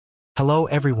Hello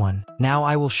everyone, now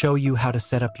I will show you how to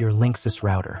set up your LINKSYS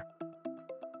router.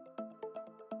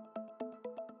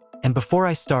 And before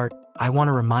I start, I want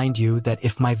to remind you that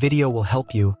if my video will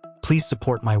help you, please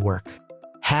support my work.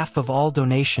 Half of all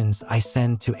donations I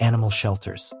send to animal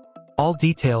shelters. All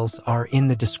details are in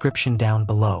the description down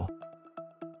below.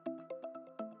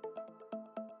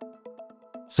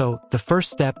 So, the first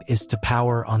step is to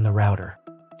power on the router.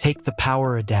 Take the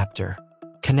power adapter.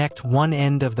 Connect one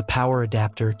end of the power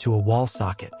adapter to a wall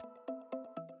socket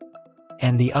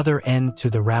and the other end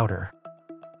to the router.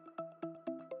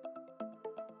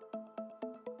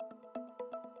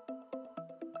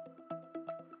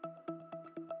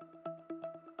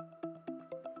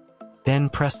 Then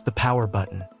press the power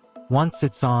button. Once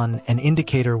it's on, an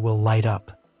indicator will light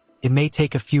up. It may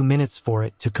take a few minutes for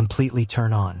it to completely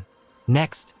turn on.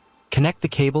 Next, connect the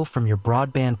cable from your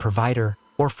broadband provider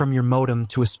or from your modem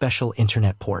to a special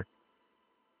internet port.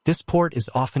 This port is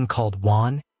often called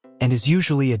WAN and is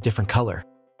usually a different color.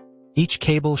 Each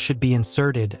cable should be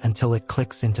inserted until it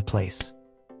clicks into place.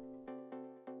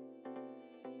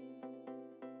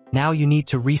 Now you need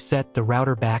to reset the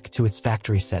router back to its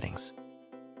factory settings.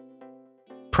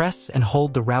 Press and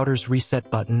hold the router's reset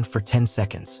button for 10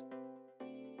 seconds.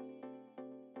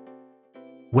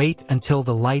 Wait until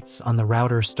the lights on the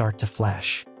router start to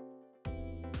flash.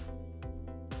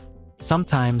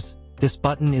 Sometimes, this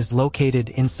button is located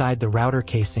inside the router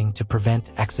casing to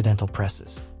prevent accidental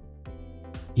presses.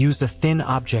 Use a thin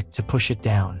object to push it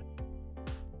down.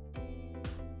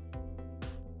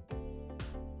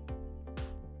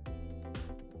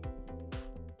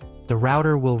 The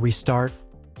router will restart,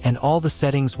 and all the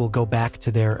settings will go back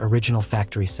to their original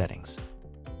factory settings.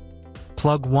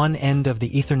 Plug one end of the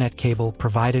Ethernet cable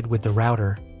provided with the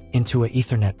router into an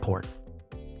Ethernet port.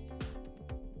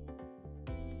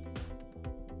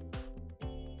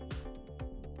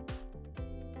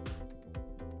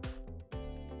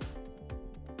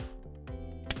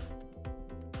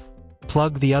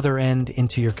 Plug the other end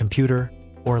into your computer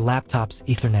or laptop's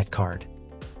Ethernet card.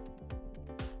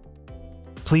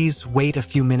 Please wait a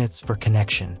few minutes for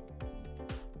connection.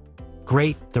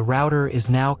 Great, the router is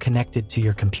now connected to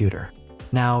your computer.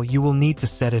 Now you will need to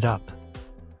set it up.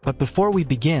 But before we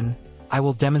begin, I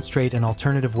will demonstrate an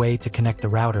alternative way to connect the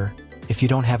router if you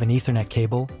don't have an Ethernet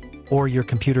cable or your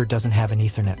computer doesn't have an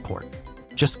Ethernet port.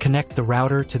 Just connect the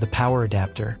router to the power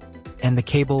adapter and the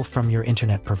cable from your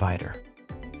internet provider.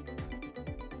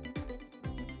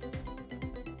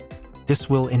 This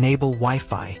will enable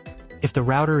Wi-Fi. If the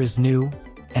router is new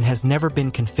and has never been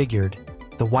configured,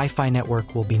 the Wi-Fi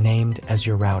network will be named as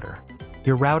your router.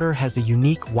 Your router has a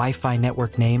unique Wi-Fi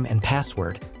network name and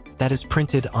password that is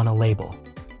printed on a label.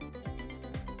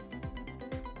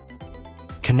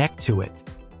 Connect to it.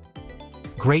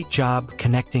 Great job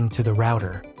connecting to the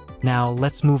router. Now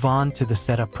let's move on to the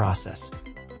setup process.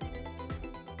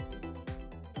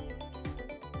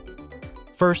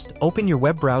 First, open your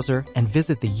web browser and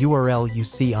visit the URL you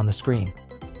see on the screen.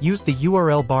 Use the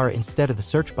URL bar instead of the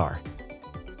search bar.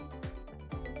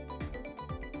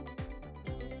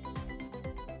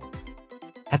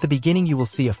 At the beginning, you will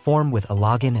see a form with a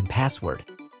login and password.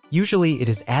 Usually, it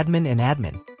is admin and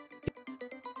admin.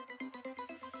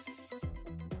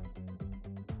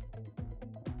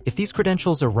 If these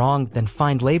credentials are wrong, then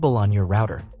find label on your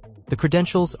router. The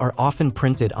credentials are often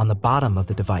printed on the bottom of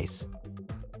the device.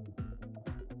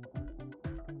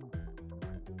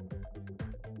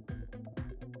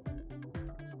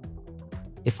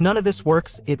 If none of this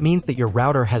works, it means that your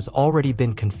router has already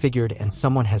been configured and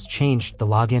someone has changed the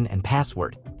login and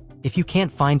password. If you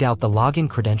can't find out the login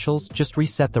credentials, just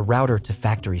reset the router to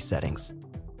factory settings.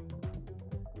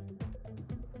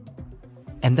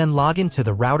 And then log into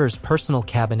the router's personal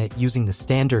cabinet using the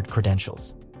standard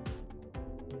credentials.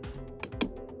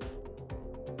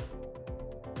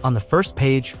 On the first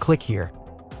page, click here.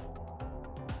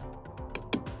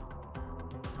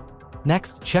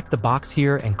 Next, check the box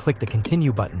here and click the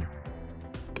Continue button.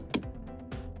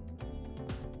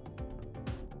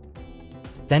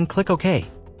 Then click OK.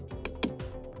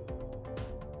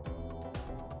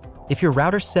 If your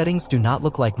router settings do not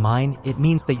look like mine, it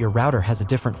means that your router has a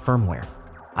different firmware.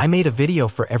 I made a video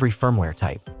for every firmware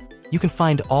type. You can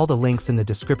find all the links in the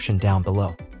description down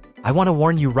below. I want to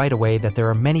warn you right away that there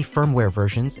are many firmware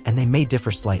versions and they may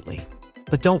differ slightly.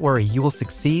 But don't worry, you will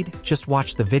succeed, just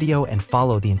watch the video and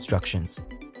follow the instructions.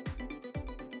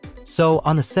 So,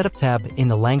 on the Setup tab in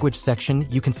the Language section,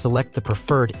 you can select the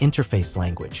preferred interface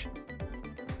language.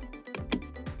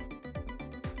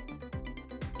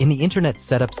 In the Internet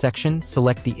Setup section,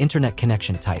 select the Internet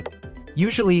connection type.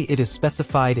 Usually, it is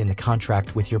specified in the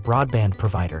contract with your broadband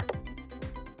provider.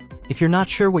 If you're not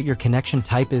sure what your connection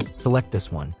type is, select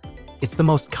this one. It's the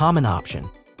most common option.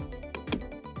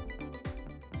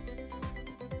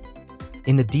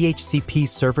 In the DHCP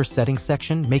server settings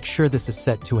section, make sure this is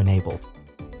set to enabled.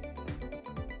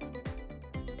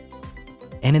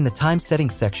 And in the time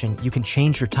settings section, you can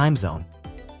change your time zone.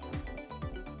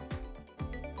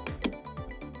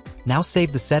 Now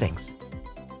save the settings.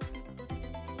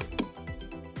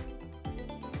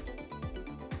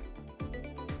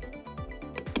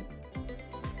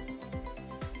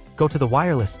 Go to the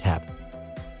Wireless tab.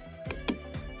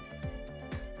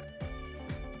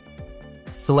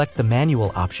 Select the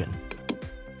Manual option.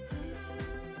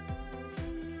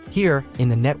 Here, in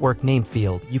the Network Name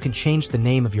field, you can change the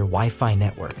name of your Wi-Fi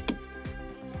network.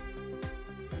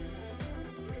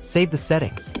 Save the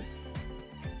settings.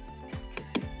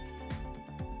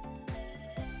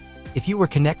 If you were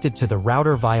connected to the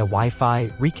router via Wi-Fi,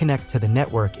 reconnect to the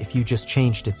network if you just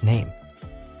changed its name.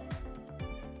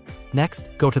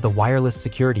 Next, go to the Wireless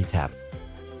Security tab.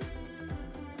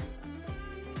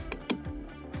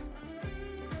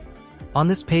 On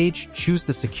this page, choose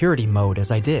the security mode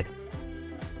as I did.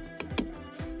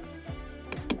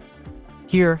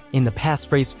 Here, in the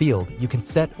passphrase field, you can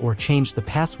set or change the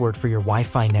password for your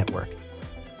Wi-Fi network.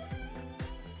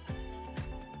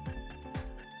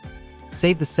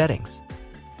 Save the settings.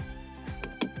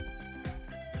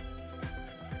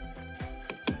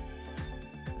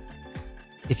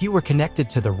 If you were connected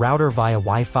to the router via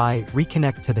Wi-Fi,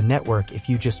 reconnect to the network if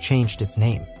you just changed its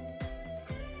name.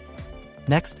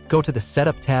 Next, go to the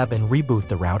Setup tab and reboot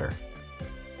the router.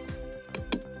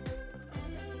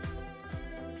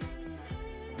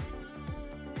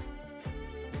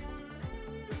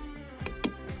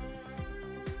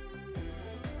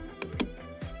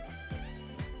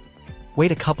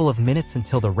 Wait a couple of minutes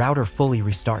until the router fully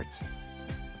restarts.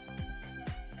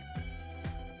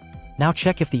 Now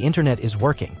check if the internet is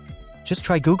working. Just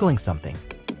try Googling something.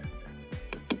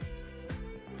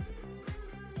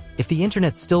 If the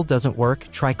internet still doesn't work,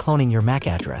 try cloning your MAC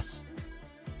address.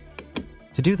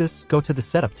 To do this, go to the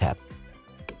Setup tab.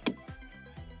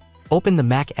 Open the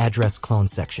MAC address clone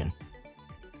section.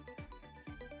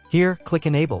 Here, click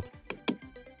Enabled.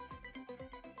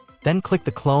 Then click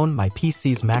the Clone My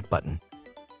PC's MAC button.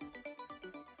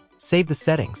 Save the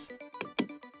settings.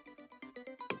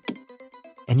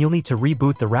 And you'll need to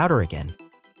reboot the router again.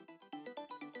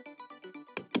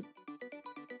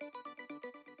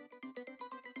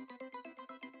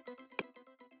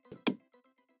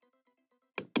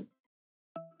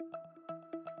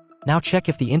 Now check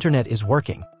if the internet is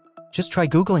working. Just try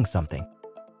Googling something.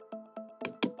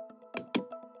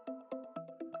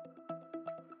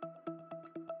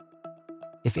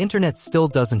 If internet still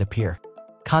doesn't appear,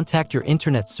 contact your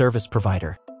internet service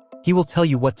provider. He will tell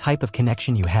you what type of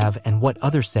connection you have and what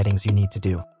other settings you need to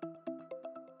do.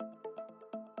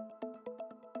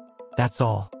 That's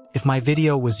all. If my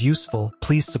video was useful,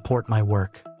 please support my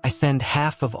work. I send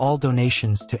half of all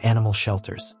donations to animal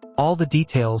shelters. All the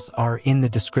details are in the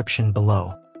description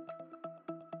below.